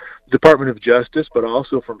from the Department of Justice, but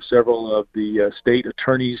also from several of the state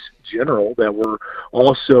attorneys general that were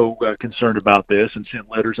also concerned about this and sent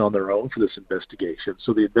letters on their own for this investigation.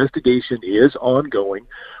 So the investigation is ongoing.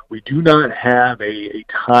 We do not have a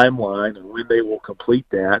timeline on when they will complete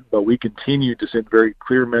that, but we continue to send very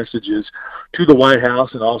clear messages to the White House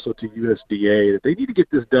and also to USDA that they need to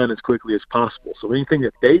get this done as quickly as possible. So anything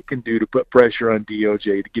that they can do to put pressure on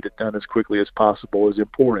DOJ to get it done as quickly as possible is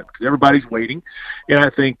important because everybody's waiting. And I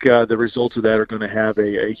think the results of that are going to have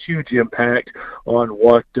a huge impact on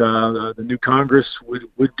what the new Congress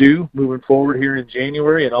would do moving forward here in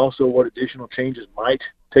January and also what additional changes might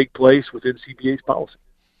take place within CBA's policy.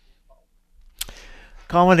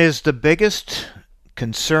 Colin, is the biggest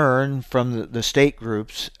concern from the state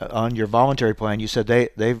groups on your voluntary plan? You said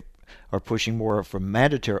they are pushing more of a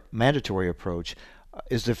mandatory approach.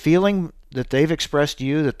 Is the feeling that they've expressed to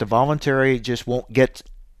you that the voluntary just won't get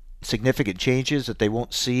significant changes, that they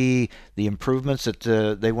won't see the improvements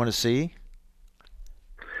that they want to see?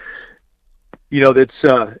 You know, that's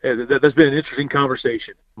been an interesting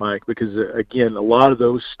conversation, Mike, because, again, a lot of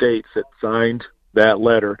those states that signed that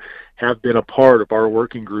letter have been a part of our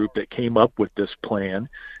working group that came up with this plan,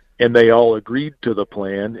 and they all agreed to the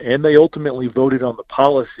plan, and they ultimately voted on the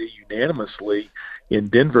policy unanimously in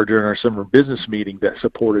Denver during our summer business meeting that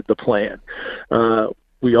supported the plan.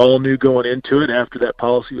 We all knew going into it after that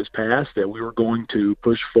policy was passed that we were going to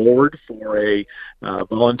push forward for a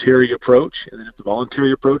voluntary approach, and then if the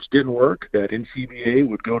voluntary approach didn't work, that NCBA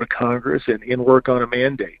would go to Congress and work on a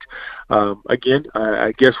mandate. Again,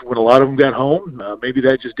 I guess when a lot of them got home, maybe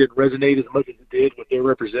that just didn't resonate as much as it did with their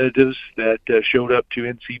representatives that showed up to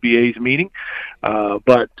NCBA's meeting.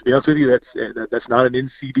 But to be honest with you, that's not an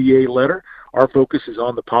NCBA letter. Our focus is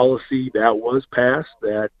on the policy that was passed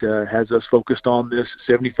that has us focused on this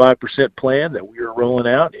 75% plan that we are rolling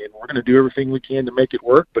out, and we're going to do everything we can to make it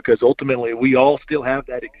work because ultimately we all still have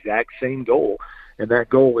that exact same goal, and that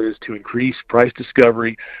goal is to increase price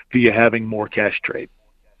discovery via having more cash trade.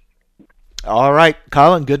 All right,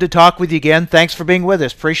 Colin, good to talk with you again. Thanks for being with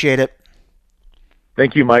us. Appreciate it.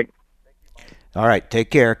 Thank you, Mike. All right,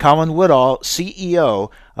 take care. Colin Woodall,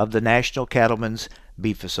 CEO of the National Cattlemen's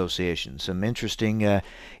Beef Association. Some interesting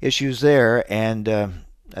issues there, and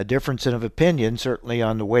a difference of opinion certainly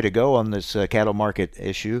on the way to go on this cattle market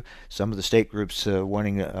issue. Some of the state groups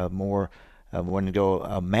wanting wanting to go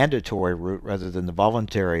a mandatory route rather than the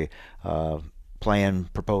voluntary plan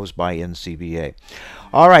proposed by NCBA.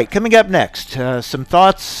 All right, coming up next, some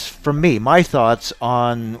thoughts from me, my thoughts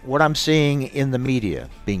on what I'm seeing in the media.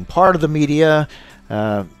 Being part of the media,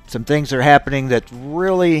 some things are happening that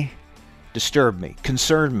really disturb me,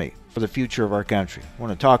 concern me for the future of our country. I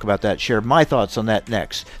want to talk about that, share my thoughts on that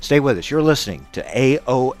next. Stay with us. You're listening to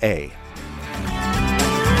AOA.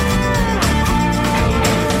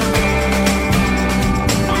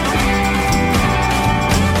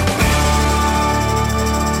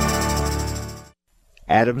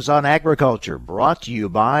 Adams on Agriculture, brought to you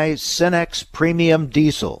by Cenex Premium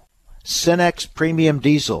Diesel. Cenex Premium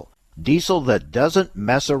Diesel, diesel that doesn't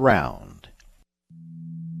mess around.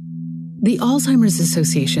 The Alzheimer's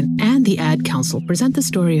Association and the Ad Council present the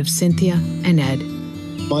story of Cynthia and Ed.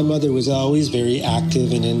 My mother was always very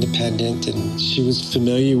active and independent, and she was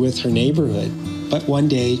familiar with her neighborhood. But one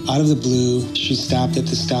day, out of the blue, she stopped at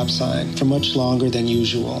the stop sign for much longer than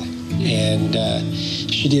usual. And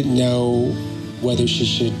she didn't know whether she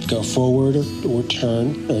should go forward or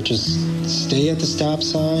turn or just stay at the stop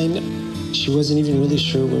sign. She wasn't even really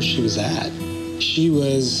sure where she was at. She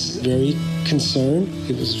was very concerned.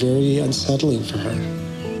 It was very unsettling for her.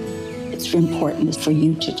 It's important for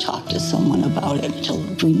you to talk to someone about it, to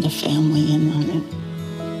bring the family in on it.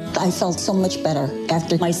 I felt so much better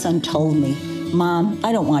after my son told me, Mom,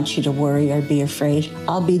 I don't want you to worry or be afraid.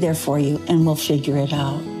 I'll be there for you and we'll figure it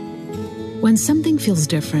out. When something feels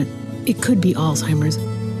different, it could be Alzheimer's.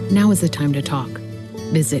 Now is the time to talk.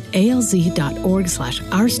 Visit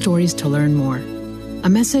alz.org/ourstories to learn more. A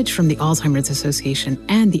message from the Alzheimer's Association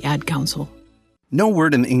and the Ad Council. No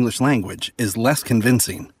word in the English language is less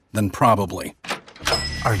convincing than probably.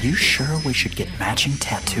 Are you sure we should get matching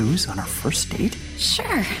tattoos on our first date?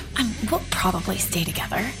 Sure. We'll probably stay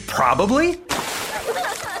together. Probably?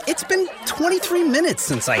 It's been 23 minutes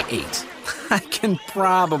since I ate. I can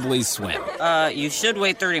probably swim. You should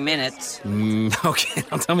wait 30 minutes. Okay,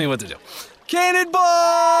 now tell me what to do.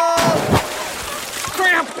 Cannonball!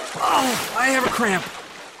 Cramp! Oh, I have a cramp.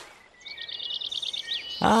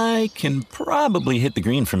 I can probably hit the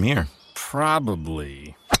green from here.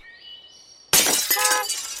 Probably.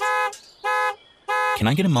 Can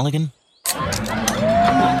I get a mulligan?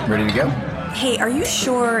 Ready to go? Hey, are you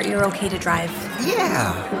sure you're okay to drive?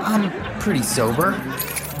 Yeah, I'm pretty sober.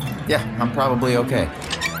 Yeah, I'm probably okay.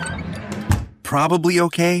 Probably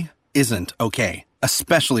okay isn't okay,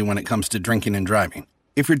 especially when it comes to drinking and driving.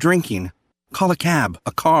 If you're drinking, call a cab,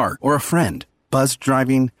 a car, or a friend. Buzzed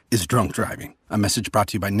driving is drunk driving. A message brought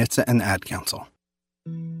to you by NHTSA and the Ad Council.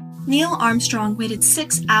 Neil Armstrong waited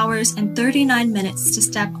 6 hours and 39 minutes to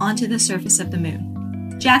step onto the surface of the moon.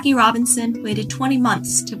 Jackie Robinson waited 20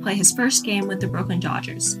 months to play his first game with the Brooklyn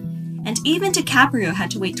Dodgers. And even DiCaprio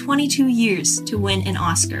had to wait 22 years to win an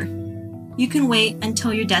Oscar. You can wait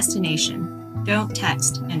until your destination. Don't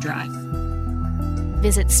text and drive.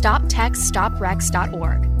 Visit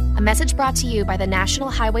StopTextStopWrecks.org. A message brought to you by the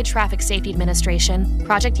National Highway Traffic Safety Administration,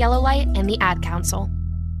 Project Yellow Light, and the Ad Council.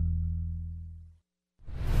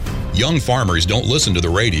 Young farmers don't listen to the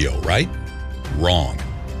radio, right? Wrong.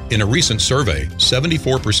 In a recent survey,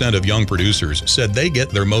 74% of young producers said they get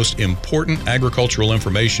their most important agricultural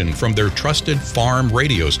information from their trusted farm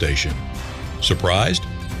radio station. Surprised?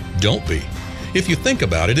 Don't be. If you think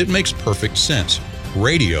about it, it makes perfect sense.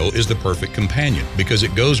 Radio is the perfect companion because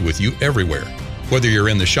it goes with you everywhere. Whether you're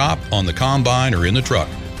in the shop, on the combine, or in the truck,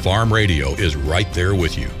 farm radio is right there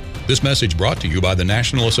with you. This message brought to you by the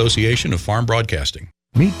National Association of Farm Broadcasting.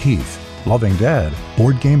 Meet Keith, loving dad,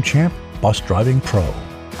 board game champ, bus driving pro.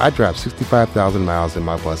 I drive 65,000 miles in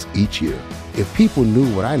my bus each year. If people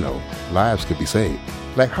knew what I know, lives could be saved.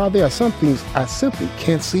 Like how there are some things I simply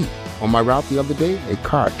can't see. On my route the other day, a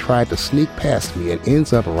car tried to sneak past me and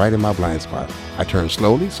ends up right in my blind spot. I turned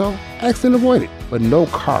slowly, so accident avoided. But no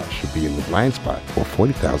car should be in the blind spot for a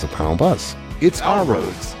 40,000-pound bus. It's our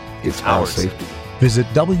roads. It's our safety. Visit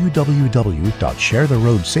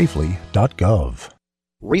www.sharetheroadsafely.gov.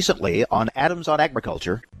 Recently on Adams on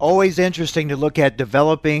Agriculture, always interesting to look at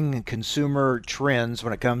developing consumer trends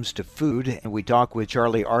when it comes to food. And we talk with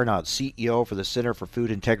Charlie Arnott, CEO for the Center for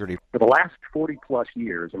Food Integrity. For the last 40-plus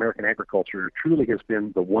years, American agriculture truly has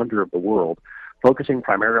been the wonder of the world, focusing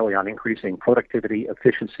primarily on increasing productivity,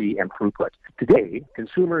 efficiency, and throughput. Today,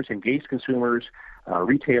 consumers, engaged consumers,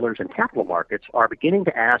 retailers, and capital markets are beginning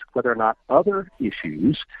to ask whether or not other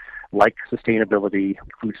issues like sustainability,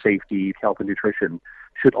 food safety, health, and nutrition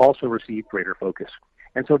should also receive greater focus.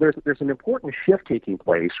 And so there's an important shift taking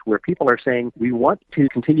place where people are saying we want to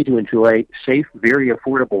continue to enjoy safe, very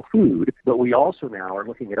affordable food, but we also now are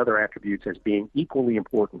looking at other attributes as being equally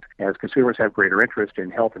important as consumers have greater interest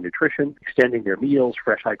in health and nutrition, extending their meals,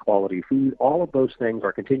 fresh, high-quality food. All of those things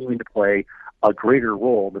are continuing to play a greater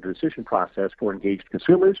role in the decision process for engaged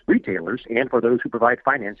consumers, retailers, and for those who provide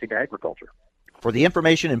financing to agriculture. For the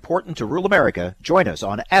information important to rural America, join us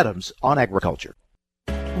on Adams on Agriculture.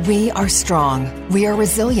 We are strong, we are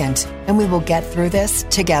resilient, and we will get through this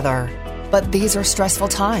together. But these are stressful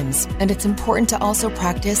times, and it's important to also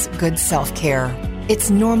practice good self-care. It's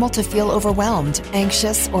normal to feel overwhelmed,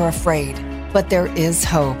 anxious, or afraid, but there is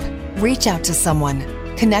hope. Reach out to someone,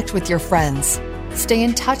 connect with your friends, stay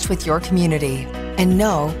in touch with your community, and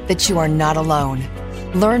know that you are not alone.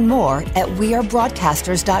 Learn more at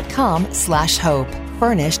wearebroadcasters.com/hope,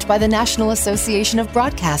 furnished by the National Association of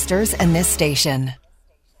Broadcasters and this station.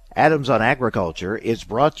 Adams on Agriculture is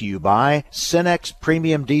brought to you by Cenex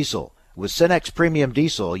Premium Diesel, With Cenex Premium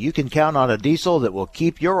Diesel, you can count on a diesel that will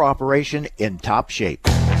keep your operation in top shape.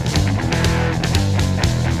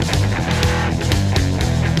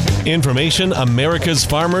 Information America's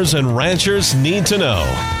farmers and ranchers need to know.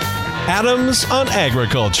 Adams on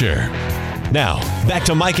Agriculture. Now, back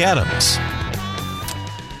to Mike Adams.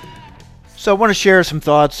 So I want to share some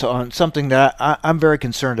thoughts on something that I'm very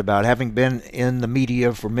concerned about, having been in the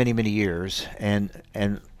media for many, many years and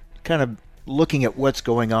kind of looking at what's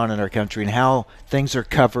going on in our country and how things are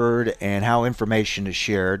covered and how information is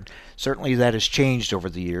shared. Certainly that has changed over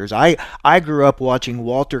the years. I grew up watching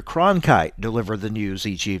Walter Cronkite deliver the news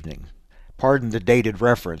each evening. Pardon the dated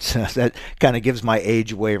reference. That kind of gives my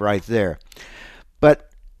age away right there. But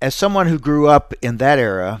as someone who grew up in that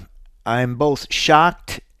era, I'm both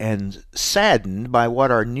shocked and saddened by what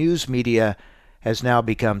our news media has now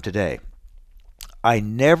become today. I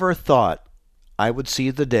never thought I would see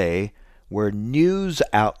the day where news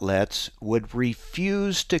outlets would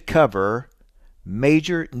refuse to cover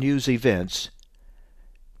major news events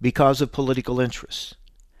because of political interests.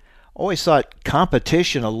 Always thought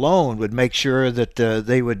competition alone would make sure that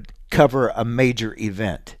they would cover a major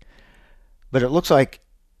event. But it looks like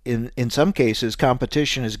in some cases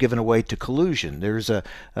competition is given away to collusion. There's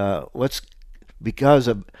because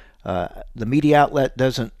of the media outlet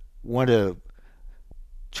doesn't want to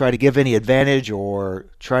try to give any advantage or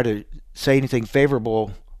try to say anything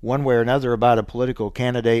favorable one way or another about a political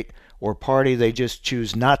candidate or party. They just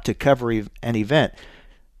choose not to cover an event.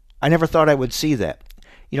 I never thought I would see that.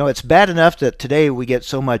 You know, it's bad enough that today we get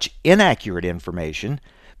so much inaccurate information,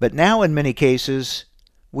 but now in many cases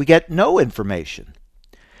we get no information.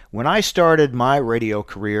 When I started my radio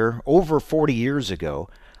career over 40 years ago,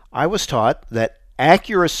 I was taught that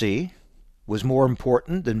accuracy was more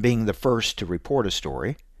important than being the first to report a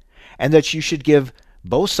story, and that you should give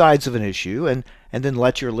both sides of an issue and then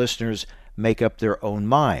let your listeners make up their own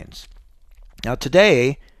minds. Now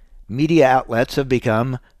today, media outlets have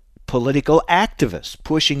become political activists,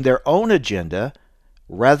 pushing their own agenda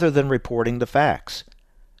rather than reporting the facts.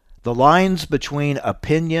 The lines between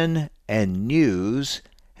opinion and news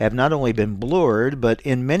have not only been blurred, but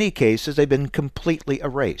in many cases they've been completely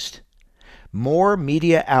erased. More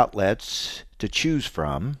media outlets to choose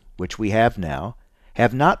from, which we have now,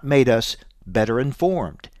 have not made us better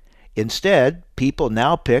informed. Instead, people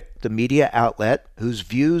now pick the media outlet whose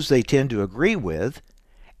views they tend to agree with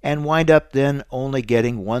and wind up then only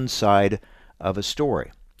getting one side of a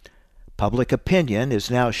story. Public opinion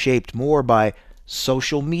is now shaped more by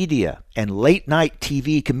social media and late-night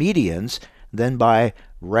TV comedians than by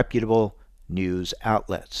reputable news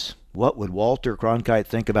outlets. What would Walter Cronkite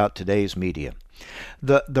think about today's media?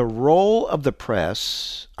 The role of the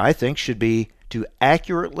press, I think, should be to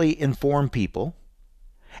accurately inform people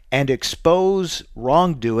and expose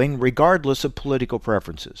wrongdoing regardless of political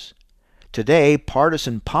preferences. Today,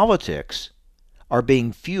 partisan politics are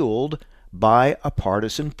being fueled by a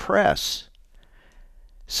partisan press.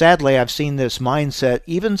 Sadly, I've seen this mindset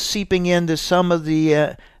even seeping into some of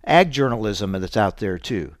the ag journalism that's out there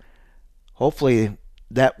too. Hopefully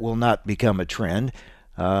that will not become a trend.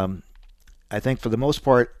 I think for the most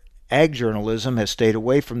part, ag journalism has stayed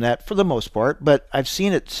away from that for the most part, but I've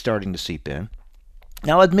seen it starting to seep in.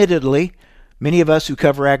 Now, admittedly, many of us who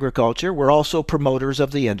cover agriculture, we're also promoters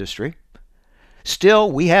of the industry. Still,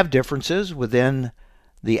 we have differences within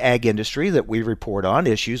the ag industry that we report on,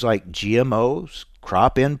 issues like GMOs,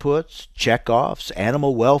 crop inputs, checkoffs,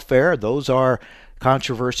 animal welfare. Those are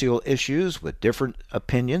controversial issues with different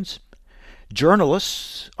opinions.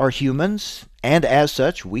 Journalists are humans, and as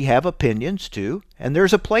such, we have opinions too, and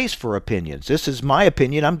there's a place for opinions. This is my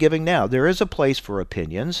opinion I'm giving now. There is a place for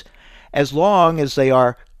opinions as long as they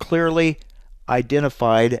are clearly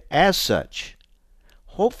identified as such.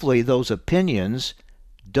 Hopefully those opinions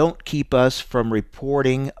don't keep us from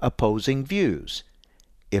reporting opposing views.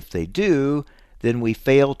 If they do, then we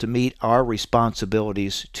fail to meet our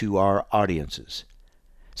responsibilities to our audiences.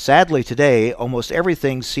 Sadly, today, almost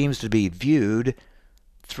everything seems to be viewed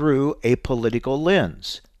through a political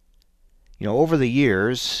lens. You know, over the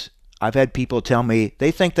years, I've had people tell me they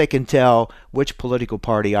think they can tell which political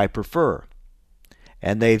party I prefer.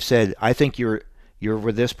 And they've said, I think you're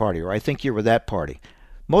with this party, or I think you're with that party.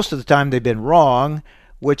 Most of the time they've been wrong,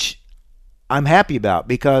 which I'm happy about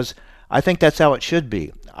because I think that's how it should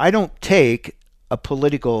be. I don't take a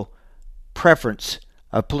political preference,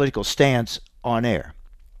 a political stance on air.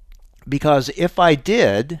 Because if I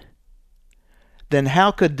did, then how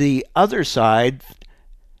could the other side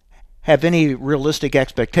have any realistic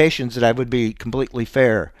expectations that I would be completely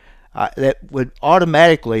fair? That would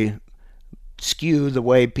automatically skew the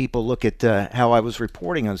way people look at how I was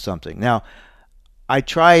reporting on something. Now, I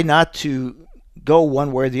try not to go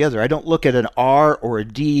one way or the other. I don't look at an R or a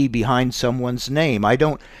D behind someone's name. I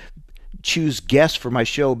don't choose guests for my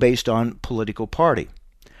show based on political party.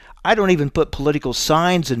 I don't even put political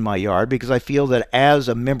signs in my yard because I feel that as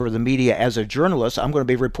a member of the media, as a journalist, I'm going to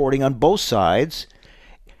be reporting on both sides,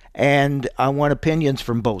 and I want opinions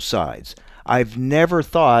from both sides. I've never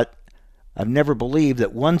believed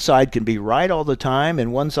that one side can be right all the time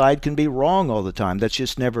and one side can be wrong all the time. That's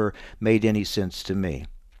just never made any sense to me.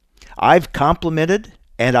 I've complimented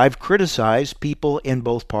and I've criticized people in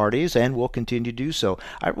both parties and will continue to do so.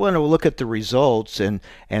 I want to look at the results and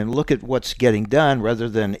look at what's getting done rather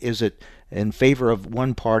than is it in favor of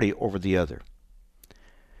one party over the other.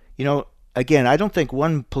 You know, again, I don't think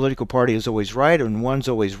one political party is always right and one's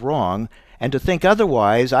always wrong. And to think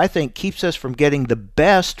otherwise, I think, keeps us from getting the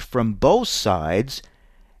best from both sides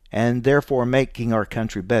and therefore making our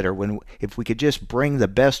country better if we could just bring the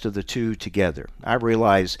best of the two together. I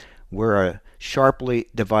realize we're a sharply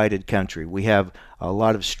divided country. We have a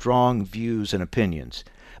lot of strong views and opinions.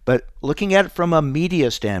 But looking at it from a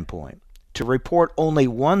media standpoint, to report only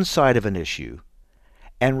one side of an issue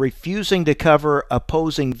and refusing to cover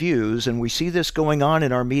opposing views, and we see this going on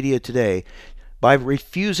in our media today, by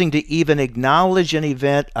refusing to even acknowledge an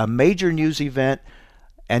event, a major news event,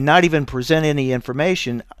 and not even present any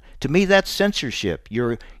information, to me that's censorship.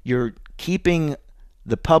 You're keeping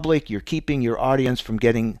the public, you're keeping your audience from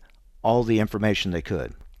getting all the information they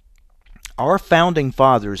could. Our founding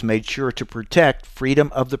fathers made sure to protect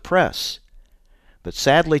freedom of the press. But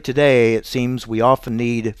sadly today, it seems we often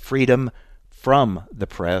need freedom from the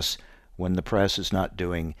press when the press is not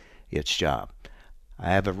doing its job. I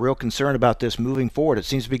have a real concern about this moving forward. It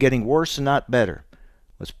seems to be getting worse and not better.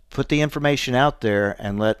 Let's put the information out there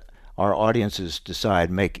and let our audiences decide,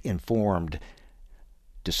 make informed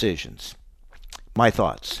decisions. My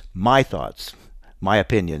thoughts, my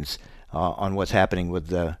opinions on what's happening with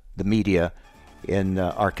the media in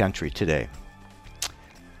our country today.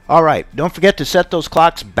 All right, don't forget to set those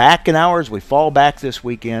clocks back an hour as we fall back this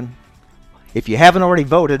weekend. If you haven't already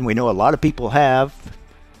voted, and we know a lot of people have,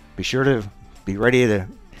 be sure to be ready to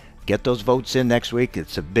get those votes in next week.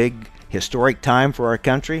 It's a big historic time for our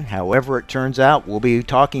country. However it turns out, we'll be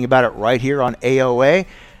talking about it right here on AOA.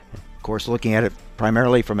 Of course, looking at it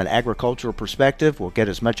primarily from an agricultural perspective. We'll get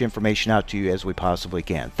as much information out to you as we possibly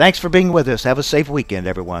can. Thanks for being with us. Have a safe weekend,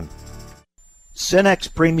 everyone.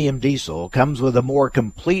 Cenex Premium Diesel comes with a more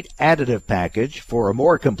complete additive package for a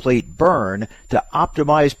more complete burn to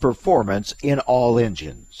optimize performance in all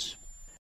engines.